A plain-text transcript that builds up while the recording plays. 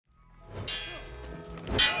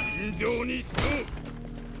Oh,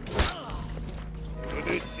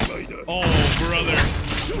 brother.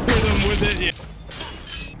 Hit him with it. Yeah.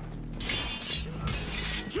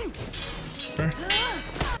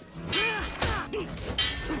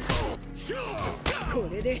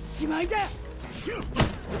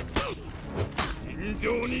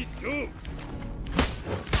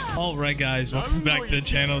 Alright guys, welcome back to the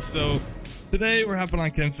channel. So today we're hopping on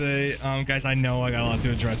KENSEI. Guys, I know I got a lot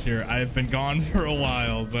to address here. I've been gone for a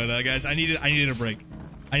while, but guys, I needed a break.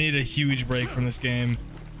 I needed a huge break from this game.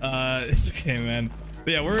 It's okay, man.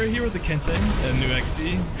 But yeah, we're here with the KENSEI, the new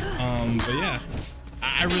XE. But yeah,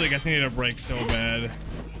 I really guess I needed a break so bad.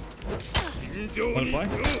 Butterfly?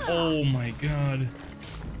 Oh my god.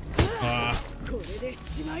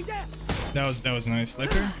 That was nice.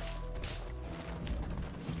 Sniper?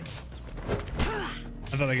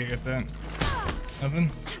 I thought I could get that.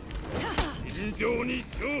 Nothing?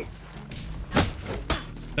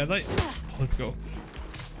 Deadlight? Oh, let's go.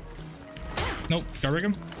 Nope. Got rig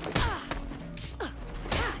him?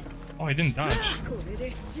 Oh, I didn't dodge.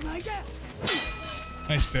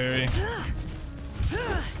 Nice parry.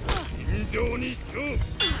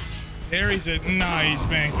 Parry's it. Nice,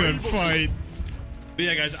 man. Good fight. But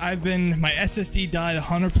yeah, guys, my SSD died,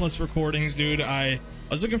 100 plus recordings, dude. I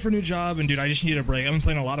was looking for a new job, and dude, I just needed a break. I've been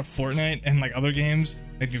playing a lot of Fortnite and like other games,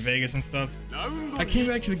 like New Vegas and stuff. I came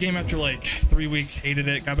back to the game after like 3 weeks, hated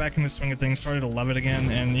it, got back in the swing of things, started to love it again,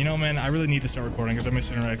 and you know, man, I really need to start recording because I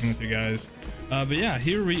miss interacting with you guys. But yeah,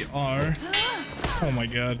 here we are. Oh my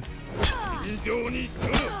god.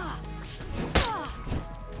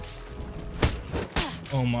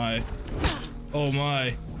 Oh my. Oh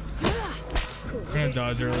my. I'm gonna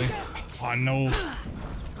dodge early. Oh no.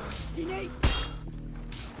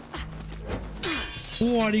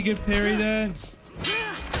 Why do you get parry that?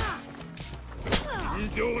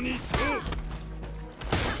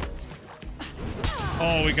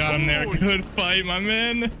 Oh, we got him there. Good fight, my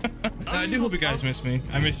man. I do hope you guys miss me.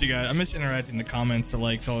 I miss you guys. I miss interacting in the comments, the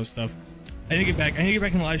likes, all this stuff. I need to get back. I need to get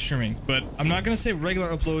back in live streaming, but I'm not gonna say regular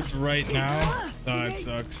uploads right now. It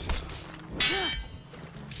sucks.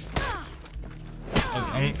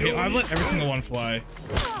 I've let every single one fly.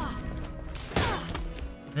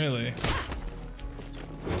 Really?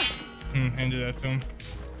 And do that to him.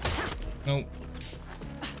 Nope.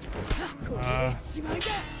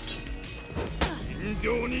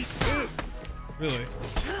 Really?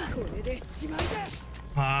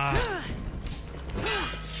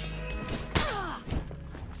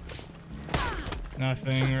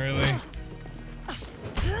 Nothing really.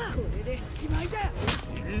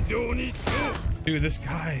 Dude, this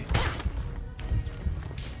guy.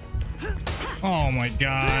 Oh my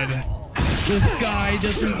god. This guy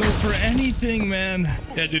doesn't go for anything, man.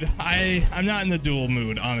 Yeah, dude, I'm not in the duel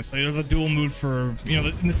mood, honestly. There's a duel mood for, you know,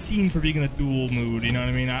 in the scene for being in the duel mood, you know what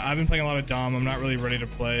I mean? I've been playing a lot of Dom. I'm not really ready to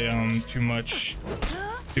play too much.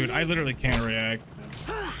 Dude, I literally can't react.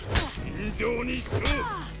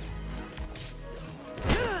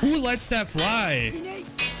 Who lets that fly?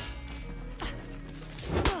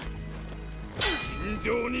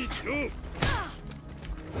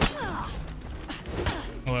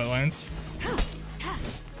 Oh, that lands?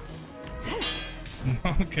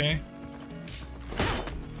 Okay.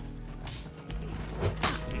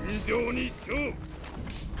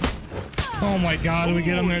 Oh my god, we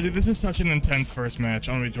get him there, dude. This is such an intense first match.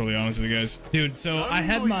 I'm gonna be totally honest with you guys. Dude, so I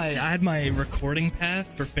had my recording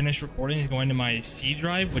path for finished recording is going to my C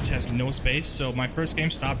drive, which has no space, so my first game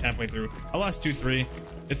stopped halfway through. I lost 2-3.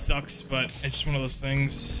 It sucks, but it's just one of those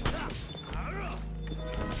things.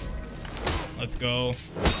 Let's go.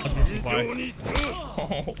 Let's put some fly.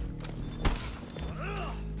 Oh.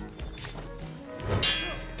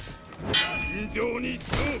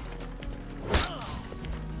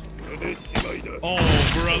 Oh,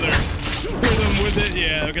 brother. Hit him with it.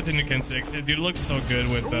 Yeah, I'll get the new KENSEI. Dude, it looks so good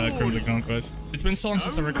with Crimson Conquest. It's been so long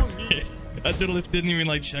since I recorded. That dude didn't even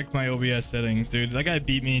like check my OBS settings, dude. That guy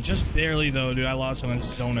beat me just barely though, dude. I lost on a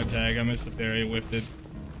zone attack. I missed the parry, whiffed it.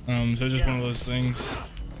 So it's just one of those things.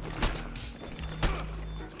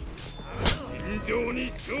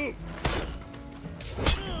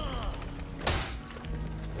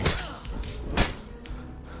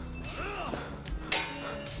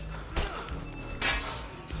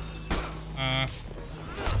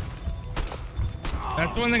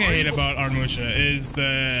 That's the one thing I hate about Armusha is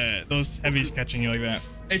those heavies catching you like that.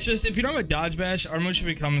 It's just, if you don't have a dodge bash, Armusha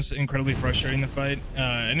becomes incredibly frustrating to fight.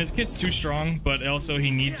 And his kit's too strong, but also he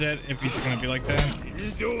needs it if he's gonna be like that.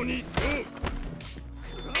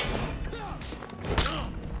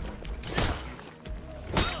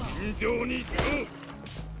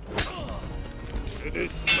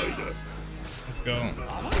 Let's go.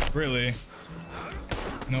 Really?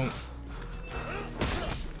 Nope.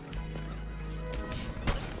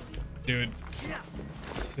 Dude.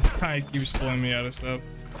 This guy keeps pulling me out of stuff.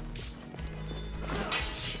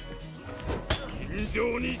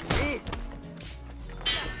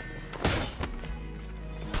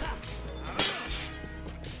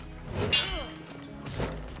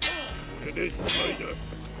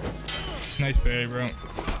 Nice parry, bro.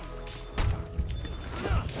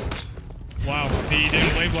 Wow, he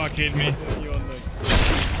didn't blade blockade me.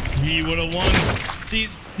 He would have won. See,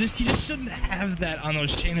 he just shouldn't have that on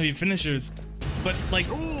those chain heavy finishers. But like,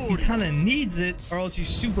 he kind of needs it, or else he's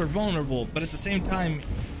super vulnerable. But at the same time,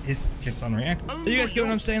 his gets unreact. You guys get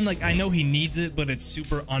what I'm saying? Like, I know he needs it, but it's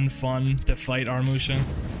super unfun to fight Armusha.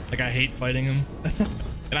 Like, I hate fighting him,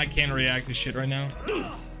 and I can't react to shit right now.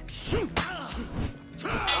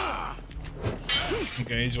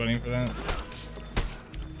 Okay, he's waiting for that.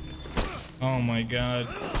 Oh my god.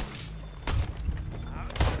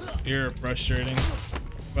 You're frustrating.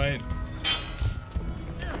 Fight.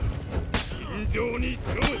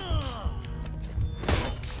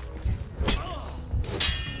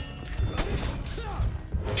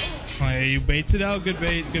 Oh, yeah, you baits it out. Good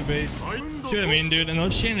bait. Good bait. See what I mean, dude? And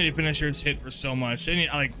those Shanity finishers hit for so much. They need,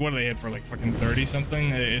 like, what do they hit for? Like fucking 30 something?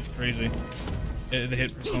 It's crazy. They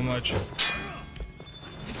hit for so much.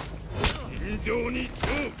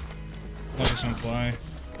 Let this one fly.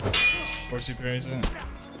 Of course he parries it.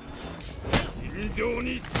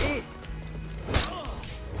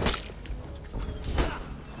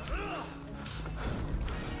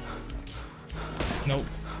 Nope.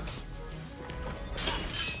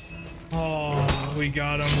 Oh, we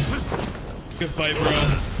got him. Good fight, bro.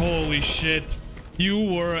 Holy shit. You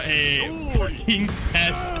were a fucking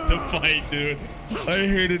pest to fight, dude. I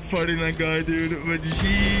hated fighting that guy, dude. But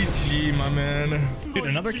GG, my man. Dude,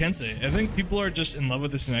 another KENSEI. I think people are just in love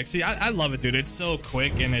with this next. See, I love it, dude. It's so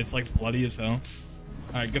quick and it's like bloody as hell.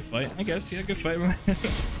 Alright, good fight. I guess, yeah, good fight, man. We'll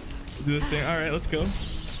do the same. Alright, let's go.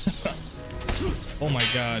 Oh my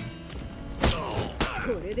god.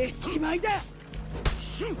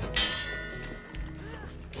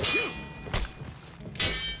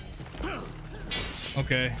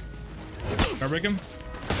 Okay. Garbreak him?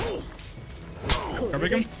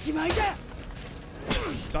 Garbreak him?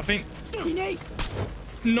 Stopping?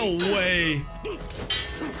 No way!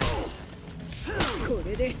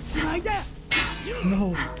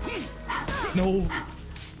 No. No.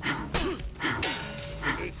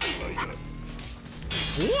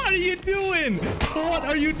 What are you doing? What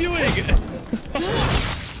are you doing?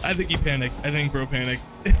 I think he panicked. I think bro panicked.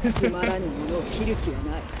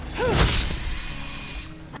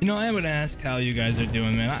 You know, I would ask how you guys are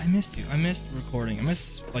doing, man. I missed you. I missed recording. I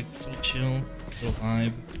missed, like, this little chill, little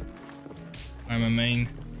vibe. I'm a main.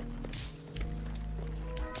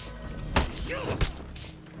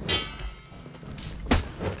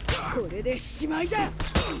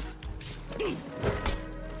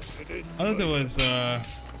 I thought there was,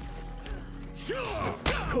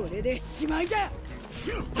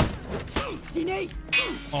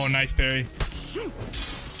 oh, nice parry.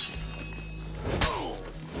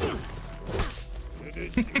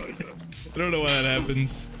 I don't know why that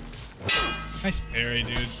happens. Nice parry,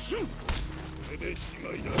 dude.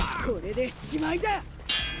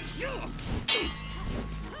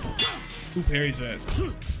 Who parries that?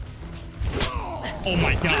 Oh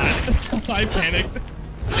my god. I panicked.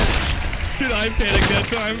 Dude, I panicked that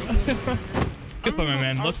time. Good fight, my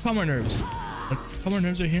man. Let's calm our nerves. Let's calm our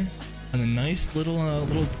nerves right here. On a nice little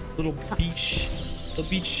beach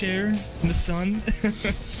chair in the sun.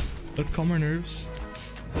 Let's calm our nerves.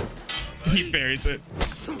 He parries it.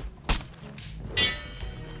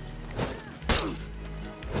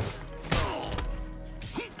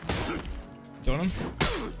 Zone him.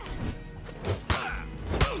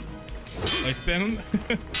 Light spam him.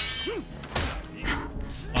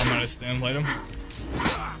 I'm gonna stand light him.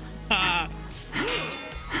 Ah.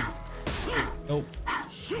 Nope.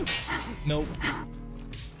 Nope.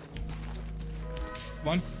 Come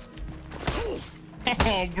on.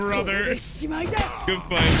 Oh, brother. Good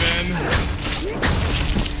fight, man.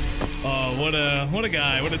 Oh, what a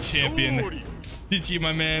guy. What a champion. GG,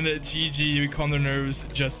 my man. GG. We calm their nerves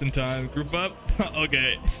just in time. Group up?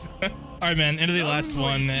 Okay. Alright, man. Into the last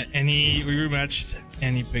one. And we rematched,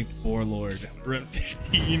 and he picked Warlord. We're at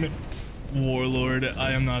 15. Warlord.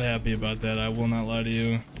 I am not happy about that. I will not lie to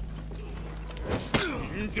you.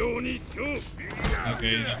 Okay,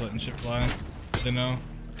 he's just letting shit fly. Didn't know.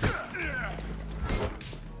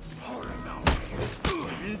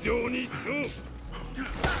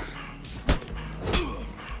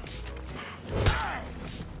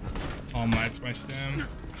 Oh my, that's my stem.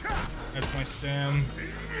 That's my stem.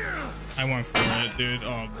 I went for it, dude.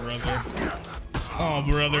 Oh, brother. Oh,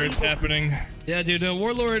 brother, it's happening. Yeah, dude,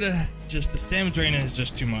 Warlord, just the stamina drain is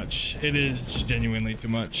just too much. It is just genuinely too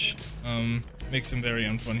much. Makes him very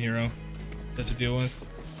unfun hero to deal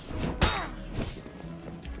with.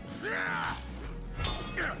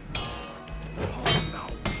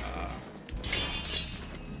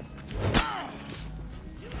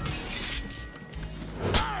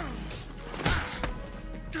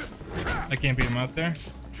 I can't beat him out there.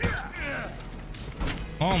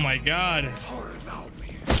 Oh my god.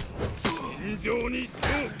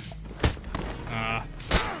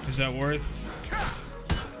 Is that worth?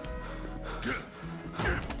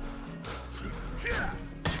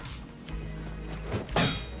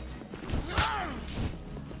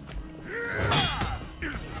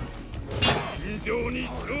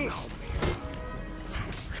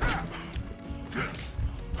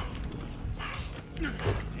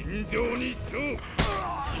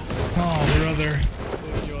 Oh, brother.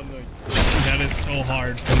 That is so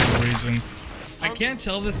hard for no reason. I can't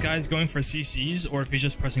tell if this guy's going for CCs or if he's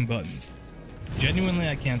just pressing buttons. Genuinely,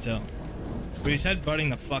 I can't tell. But he's headbutting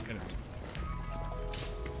the fuck out of me.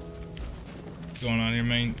 What's going on here,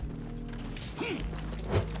 mate?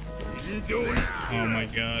 Oh my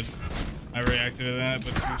god. I reacted to that,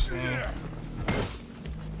 but too slow.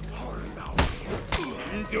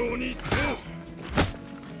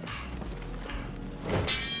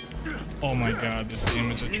 Oh my god, this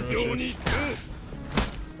game is atrocious.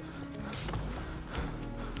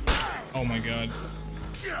 Oh my god.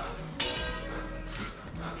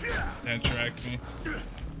 That tracked me.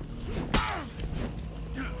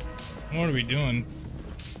 What are we doing?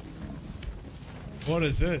 What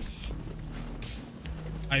is this?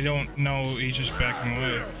 I don't know, he's just backing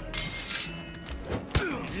away.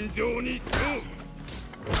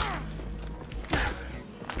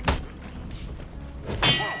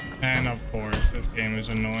 And of course, this game is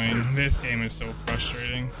annoying. This game is so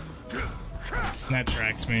frustrating. That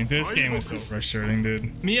tracks me. This game is so frustrating,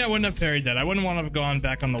 dude. Me, I wouldn't have parried that. I wouldn't want to have gone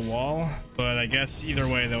back on the wall, but I guess either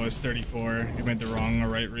way, that was 34. You made the wrong or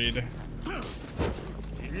right read.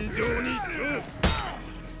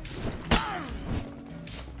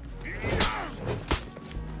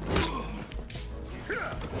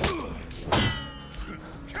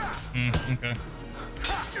 Okay.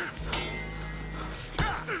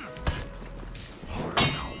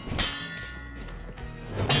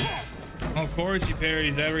 Of course he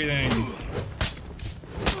parries everything.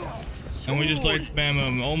 And we just light spam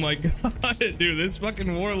him. Oh my god, dude, this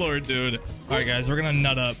fucking Warlord, dude. Alright guys, we're gonna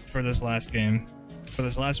nut up for this last game. For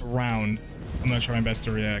this last round. I'm gonna try my best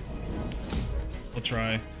to react. We'll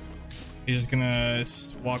try. He's just gonna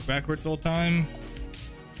walk backwards the whole time.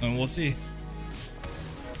 And we'll see.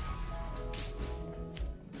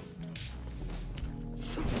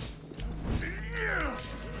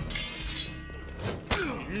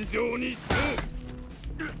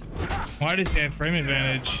 Why does he have frame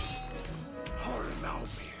advantage?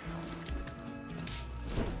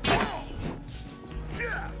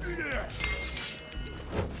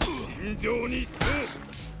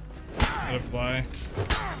 Butterfly.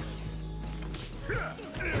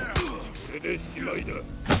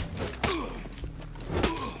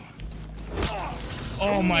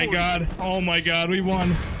 Oh my god. Oh my god, we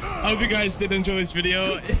won. I hope you guys did enjoy this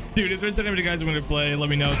video. Dude, if there's anybody guys want to play, let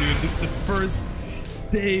me know, dude. This is the first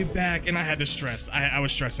day back, and I had to stress. I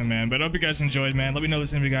was stressing, man. But I hope you guys enjoyed, man. Let me know if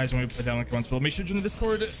there's anybody guys want to play down in the comments below. Make sure to join the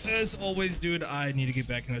Discord. As always, dude, I need to get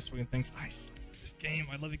back into swinging things. I suck at this game.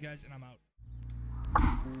 I love you guys, and I'm out.